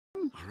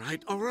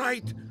All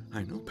right.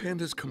 I know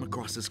Panda's come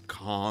across as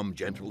calm,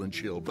 gentle, and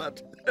chill,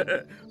 but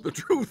the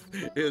truth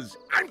is,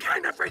 I'm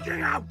kind of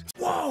freaking out.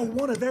 Whoa,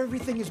 one of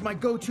everything is my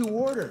go-to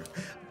order.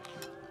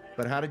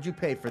 But how did you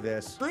pay for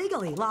this?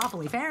 Legally,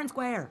 lawfully, fair and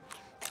square.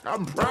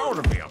 I'm proud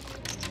of you.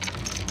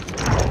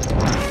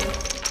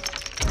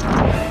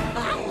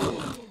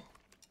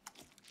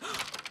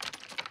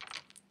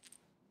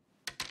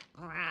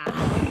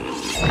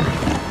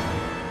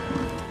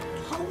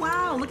 Oh,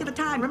 wow, look at the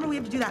time. Remember we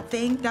have to do that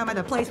thing down by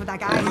the place with that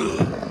guy?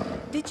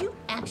 Did you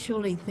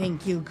actually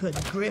think you could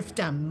grift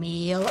a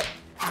meal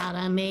out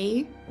of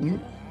me?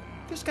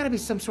 There's gotta be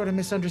some sort of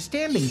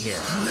misunderstanding here.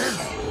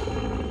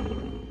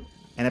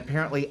 And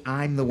apparently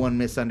I'm the one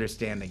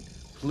misunderstanding.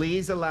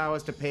 Please allow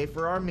us to pay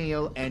for our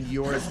meal and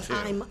yours too.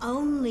 I'm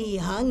only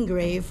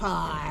hungry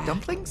for...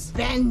 Dumplings?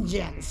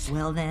 Vengeance.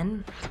 Well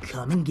then,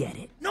 come and get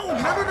it. No!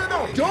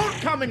 Don't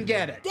come and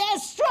get it!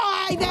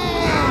 Destroy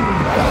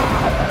them!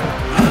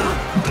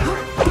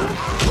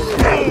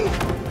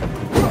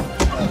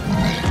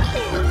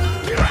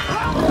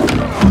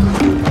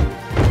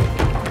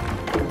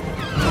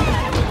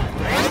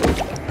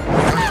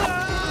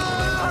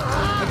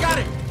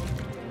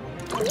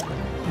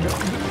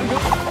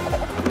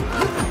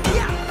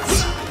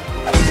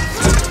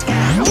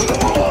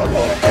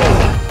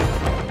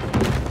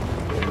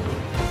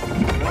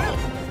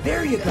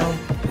 There you go.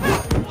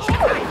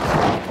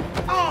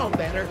 All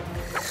better.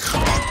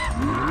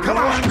 Come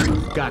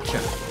on. Gotcha.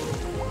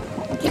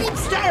 Keep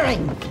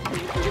stirring!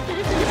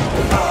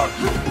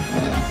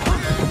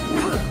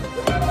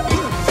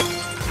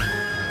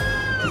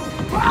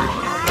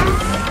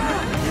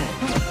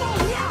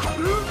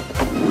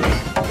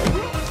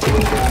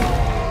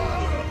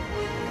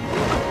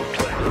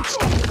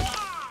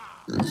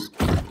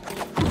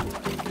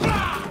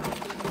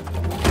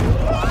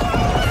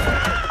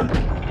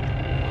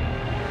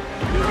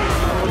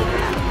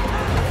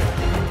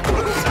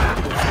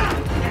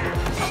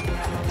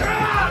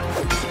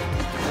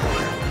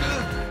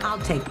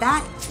 Take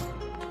that.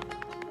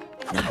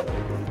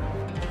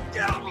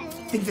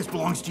 Think this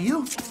belongs to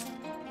you?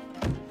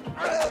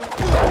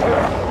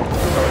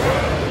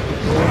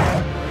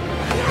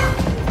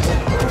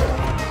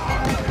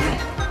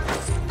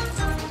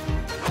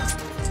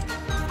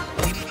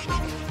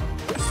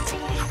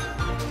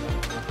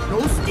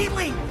 No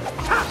stealing!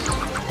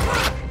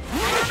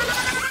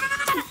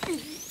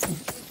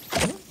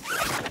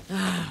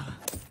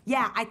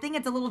 Yeah, I think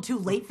it's a little too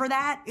late for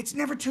that. It's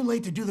never too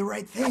late to do the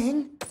right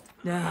thing.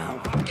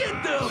 No.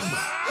 Get them!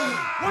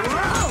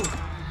 Whoa!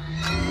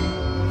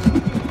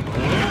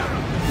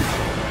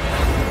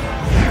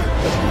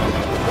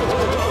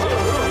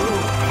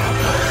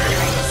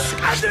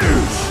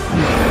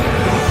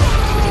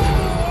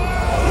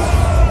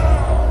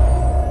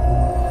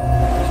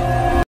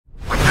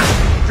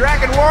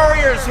 Dragon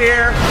Warriors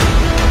here!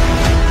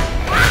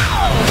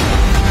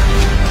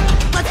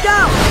 Let's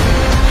go!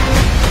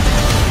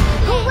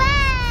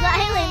 Hooray!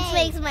 Violence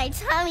makes my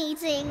tummy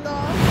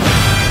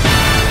tingle.